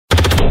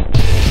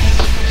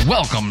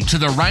Welcome to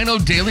the Rhino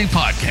Daily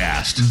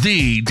Podcast,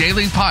 the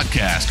daily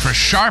podcast for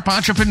sharp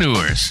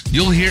entrepreneurs.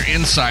 You'll hear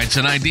insights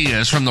and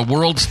ideas from the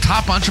world's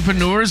top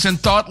entrepreneurs and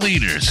thought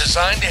leaders,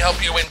 designed to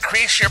help you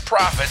increase your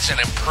profits and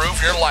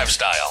improve your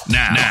lifestyle.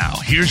 Now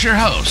here's your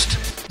host,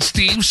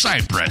 Steve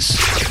Cypress.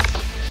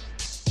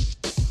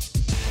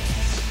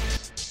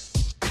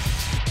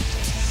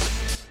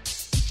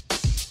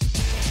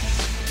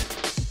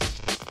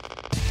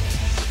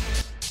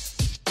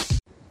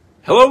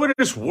 Hello, it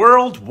is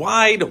World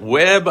Wide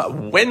Web,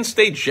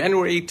 Wednesday,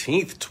 January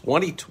 18th,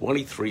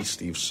 2023.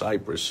 Steve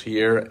Cypress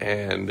here,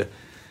 and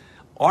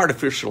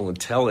artificial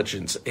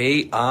intelligence,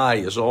 AI,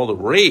 is all the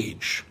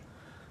rage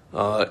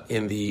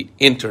in the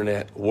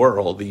internet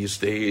world these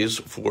days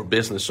for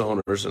business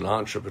owners and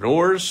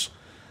entrepreneurs.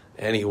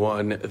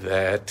 Anyone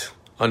that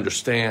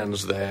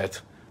understands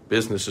that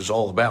business is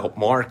all about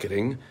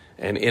marketing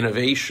and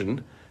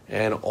innovation,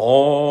 and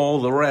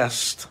all the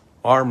rest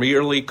are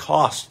merely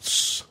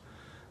costs.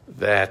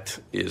 That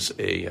is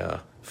a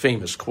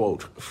famous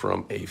quote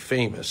from a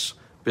famous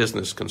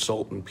business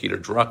consultant, Peter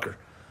Drucker.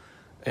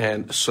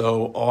 And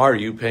so are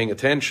you paying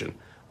attention?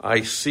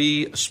 I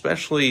see,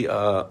 especially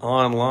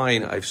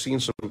online, I've seen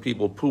some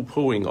people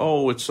poo-pooing,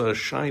 oh, it's a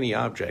shiny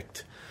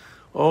object.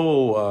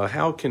 Oh,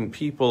 how can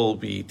people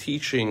be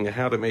teaching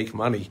how to make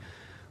money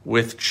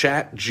with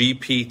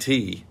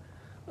ChatGPT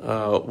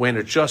when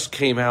it just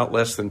came out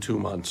less than 2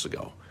 months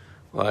ago?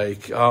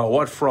 Like,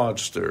 what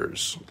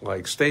fraudsters?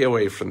 Like, stay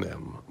away from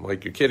them.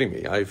 Like, you're kidding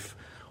me. I've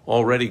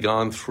already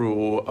gone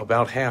through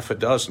about half a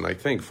dozen, I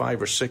think,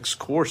 5 or 6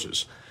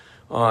 courses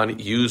on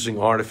using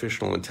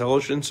artificial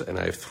intelligence, and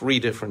I have 3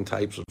 different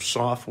types of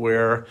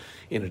software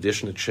in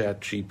addition to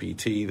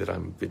ChatGPT that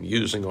I've been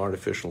using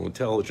artificial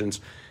intelligence.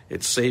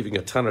 It's saving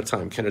a ton of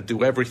time. Can it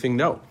do everything?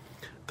 No.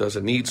 Does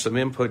it need some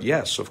input?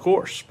 Yes, of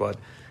course. But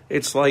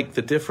it's like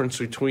the difference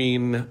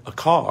between a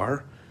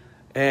car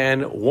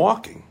and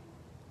walking.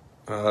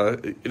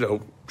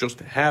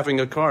 Just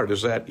having a car,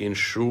 does that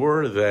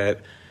ensure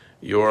that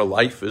your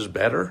life is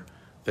better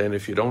than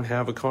if you don't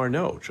have a car?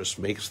 No, it just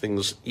makes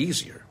things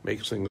easier,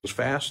 makes things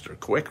faster,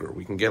 quicker.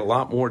 We can get a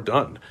lot more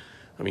done.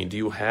 I mean, do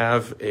you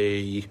have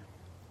a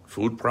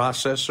food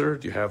processor?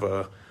 Do you have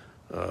a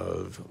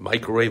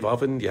microwave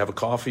oven? Do you have a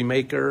coffee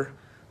maker?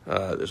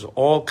 There's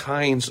all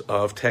kinds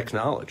of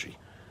technology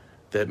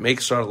that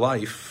makes our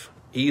life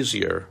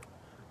easier,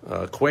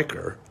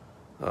 quicker,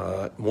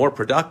 more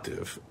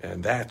productive,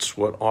 and that's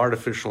what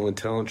artificial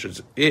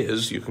intelligence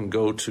is. You can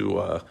go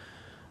to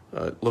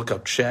look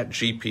up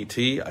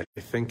ChatGPT. I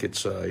think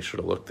it's I should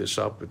have looked this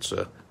up. It's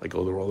I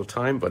go there all the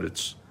time, but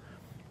it's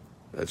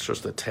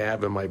just a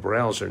tab in my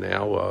browser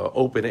now.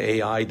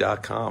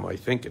 OpenAI.com, I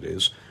think it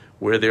is,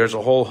 where there's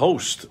a whole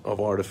host of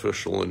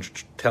artificial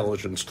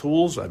intelligence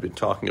tools. I've been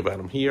talking about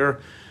them here.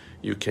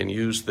 You can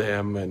use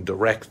them and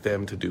direct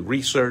them to do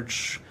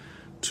research,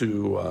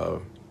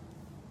 to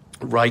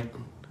write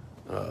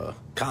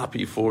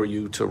copy for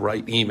you, to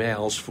write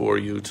emails for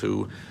you,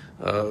 to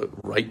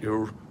write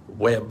your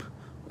web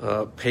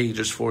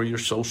pages for your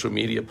social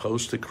media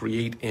posts, to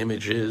create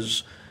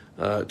images,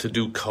 to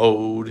do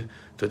code,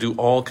 to do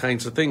all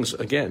kinds of things.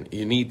 Again,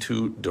 you need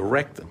to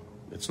direct them.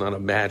 It's not a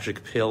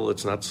magic pill.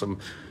 It's not some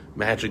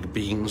magic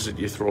beans that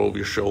you throw over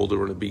your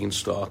shoulder and a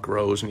beanstalk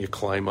grows and you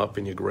climb up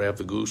and you grab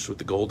the goose with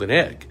the golden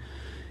egg.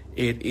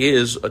 It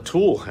is a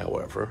tool,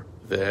 however,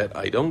 that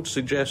I don't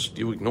suggest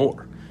you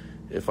ignore.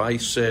 If I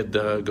said,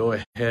 go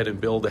ahead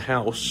and build a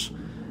house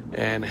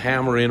and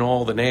hammer in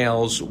all the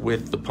nails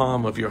with the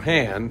palm of your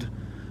hand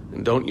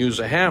and don't use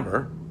a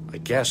hammer, I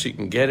guess you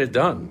can get it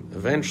done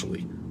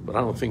eventually. But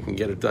I don't think you can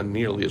get it done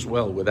nearly as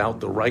well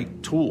without the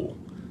right tool,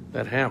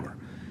 that hammer.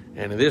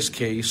 And in this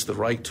case, the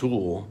right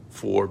tool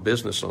for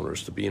business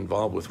owners to be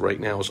involved with right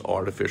now is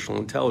artificial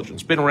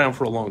intelligence. It's been around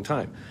for a long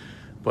time,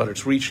 but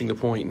it's reaching the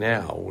point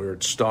now where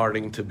it's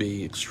starting to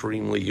be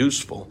extremely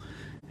useful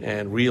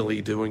and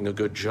really doing a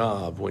good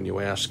job when you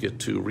ask it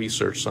to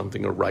research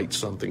something or write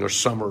something or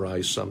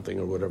summarize something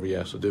or whatever you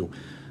have to do.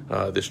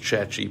 This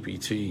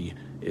ChatGPT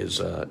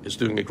is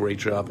doing a great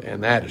job,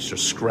 and that is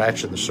just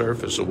scratching the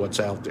surface of what's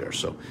out there.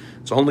 So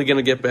it's only going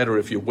to get better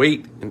if you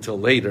wait until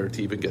later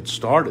to even get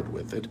started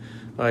with it.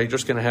 You're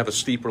just going to have a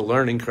steeper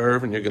learning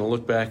curve, and you're going to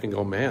look back and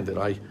go, man, did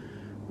I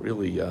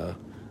really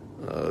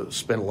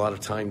spend a lot of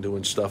time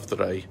doing stuff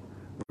that I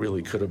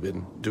really could have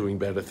been doing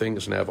better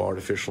things and have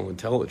artificial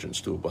intelligence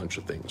do a bunch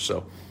of things.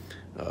 So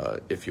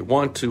if you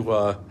want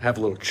to have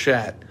a little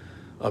chat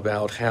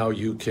about how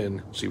you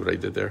can, see what I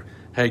did there,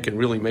 how you can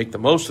really make the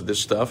most of this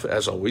stuff,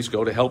 as always,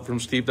 go to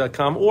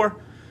helpfromsteve.com or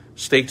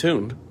stay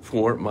tuned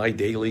for my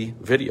daily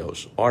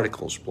videos,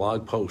 articles,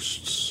 blog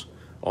posts,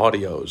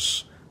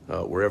 audios,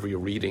 wherever you're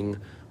reading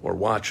or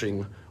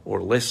watching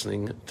or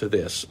listening to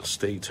this.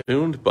 Stay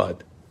tuned,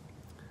 but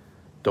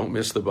don't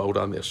miss the boat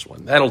on this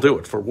one. That'll do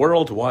it for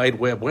World Wide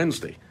Web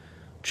Wednesday,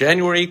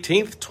 January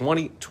 18th,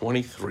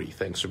 2023.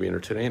 Thanks for being here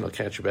today, and I'll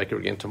catch you back here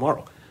again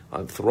tomorrow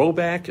on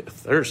Throwback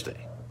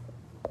Thursday.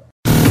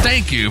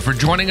 Thank you for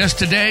joining us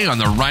today on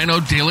the Rhino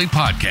Daily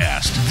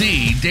Podcast,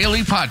 the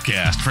daily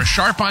podcast for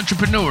sharp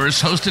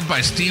entrepreneurs hosted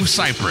by Steve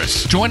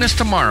Cypress. Join us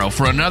tomorrow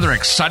for another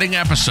exciting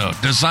episode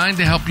designed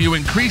to help you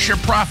increase your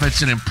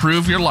profits and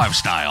improve your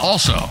lifestyle.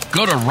 Also,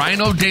 go to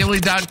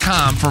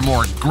rhinodaily.com for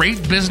more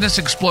great business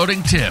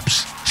exploding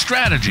tips,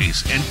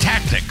 strategies, and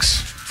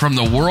tactics from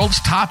the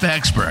world's top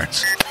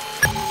experts.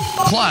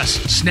 Plus,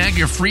 snag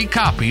your free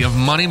copy of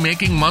Money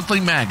Making Monthly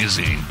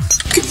magazine.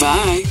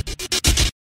 Goodbye.